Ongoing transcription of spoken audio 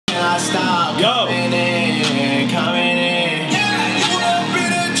stop. Yo. Coming in. Yeah, you up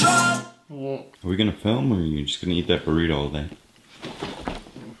in a drop. Are we gonna film, or are you just gonna eat that burrito all day?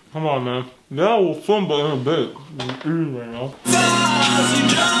 Come on, man. Yeah, we'll film, but in a bit. Right now.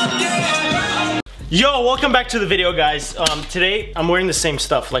 Yo, welcome back to the video, guys. Today I'm wearing the same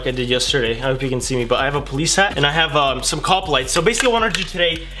stuff like I did yesterday. I hope you can see me, but I have a police hat and I have some cop lights. So basically what I want to do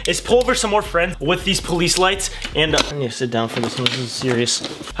today is pull over some more friends with these police lights. And I need to sit down for this one. This is serious.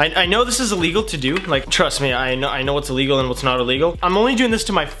 I know this is illegal to do. Like, trust me, I know what's illegal and what's not illegal. I'm only doing this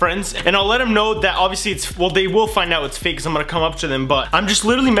to my friends, and I'll let them know that obviously it's, well, they will find out it's fake because I'm gonna come up to them, but I'm just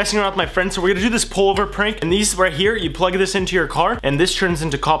literally messing around with my friends. So we're gonna do this pullover prank, and these right here, you plug this into your car and this turns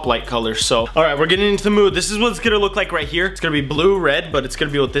into cop light colors. So all right, we're getting into the mood. This is what it's gonna look like right here. It's gonna be blue, red, but it's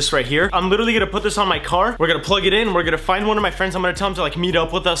gonna be with this right here. I'm literally gonna put this on my car. We're gonna plug it in. We're gonna find one of my friends. I'm gonna tell him to like meet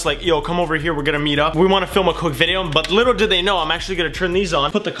up with us. Like, yo, come over here. We're gonna meet up. We wanna film a quick video, but little did they know I'm actually gonna turn these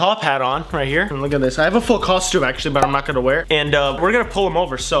on, put the cop hat on right here. And look at this. I have a full costume actually, but I'm not gonna wear it. And we're gonna pull him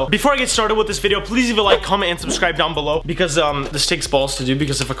over. So before I get started with this video, please leave a like, comment, and subscribe down below, because this takes balls to do,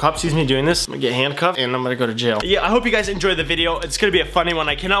 because if a cop sees me doing this, I'm gonna get handcuffed and I'm gonna go to jail. Yeah, I hope you guys enjoy the video. It's gonna be a funny one.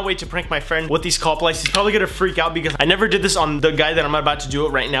 I cannot wait to prank my friend with these cop lights. He's probably gonna freak out because I never did this on the guy that I'm about to do it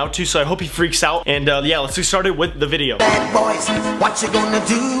right now to, so I hope he freaks out. And yeah, let's get started with the video. Bad boys, what you gonna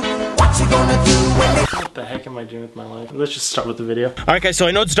do? What you gonna do when they... What the heck am I doing with my life? Let's just start with the video. All right, guys, so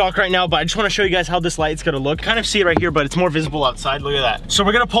I know it's dark right now, but I just want to show you guys how this light's gonna look. Kind of see it right here, but it's more visible outside. Look at that. So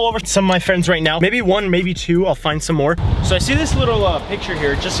we're gonna pull over some of my friends right now. Maybe one, maybe two. I'll find some more. So I see this little picture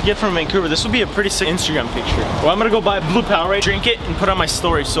here, just to get from Vancouver. This will be a pretty sick Instagram picture. Well, I'm gonna go buy a blue Powerade, drink it, and put it on my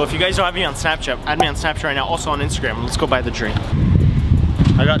story. So if you guys don't have me on Snapchat, add me on Snapchat right now. Also on Instagram. Let's go buy the drink.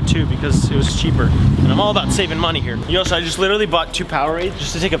 I got two because it was cheaper, and I'm all about saving money here. Yo, so I just literally bought 2 Powerades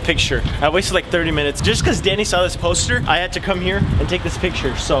just to take a picture. I wasted like 30 minutes. Just because Danny saw this poster, I had to come here and take this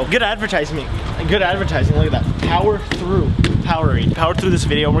picture. So good advertising. Good advertising. Look at that. Power through Powerade. Power through this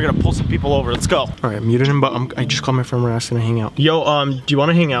video. We're gonna pull some people over. Let's go. All right, I muted him, but I just called my friend. We're asking to hang out. Yo, do you want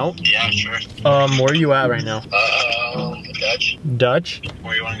to hang out? Yeah, sure. Where are you at right now? Dutch. Dutch?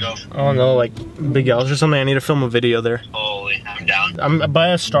 Where you want to go? Oh no, like Big L's or something. I need to film a video there. Holy, I'm down. I'm by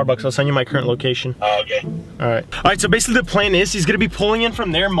a Starbucks. I'll send you my current location. Okay. All right, so basically the plan is he's gonna be pulling in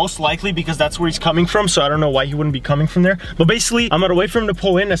from there, most likely, because that's where he's coming from. So I don't know why he wouldn't be coming from there. But basically, I'm gonna wait for him to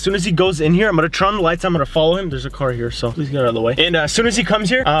pull in. As soon as he goes in here, I'm gonna turn on the lights. I'm gonna follow him. There's a car here, so please get out of the way. And as soon as he comes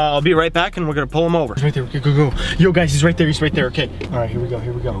here, I'll be right back, and we're gonna pull him over. He's right there. Okay, go. Yo, guys, he's right there. He's right there. Okay. All right, here we go.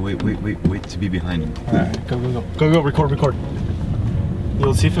 Oh, wait to be behind him. All right, go. Record. Yo,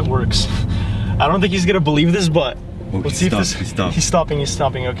 let's see if it works. I don't think he's gonna believe this, but let's see if this. He's stopping.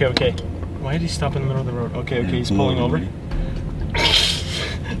 Okay. Why did he stop in the middle of the road? Okay, he's pulling over.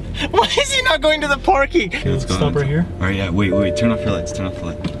 Why is he not going to the parking? Okay, let's stop right here. All right, yeah, wait, turn off your lights,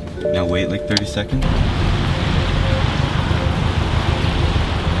 Now wait like 30 seconds.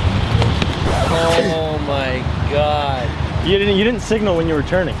 Oh my god. You didn't signal when you were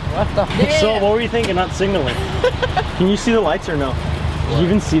turning. What the heck? So what were you thinking, not signaling? Can you see the lights or no? Did you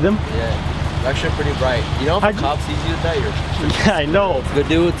even see them? Yeah. They're actually pretty bright. You know if a cop sees you with that, you're... Yeah, I know. Go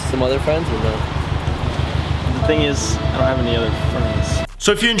do it with some other friends or no? The thing is, I don't have any other friends.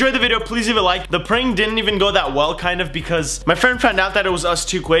 So if you enjoyed the video, please leave a like. The prank didn't even go that well, kind of, because my friend found out that it was us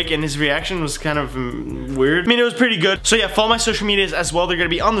too quick, and his reaction was kind of weird. I mean, it was pretty good. So yeah, follow my social medias as well. They're gonna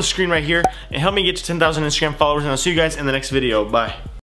be on the screen right here, and help me get to 10,000 Instagram followers, and I'll see you guys in the next video. Bye.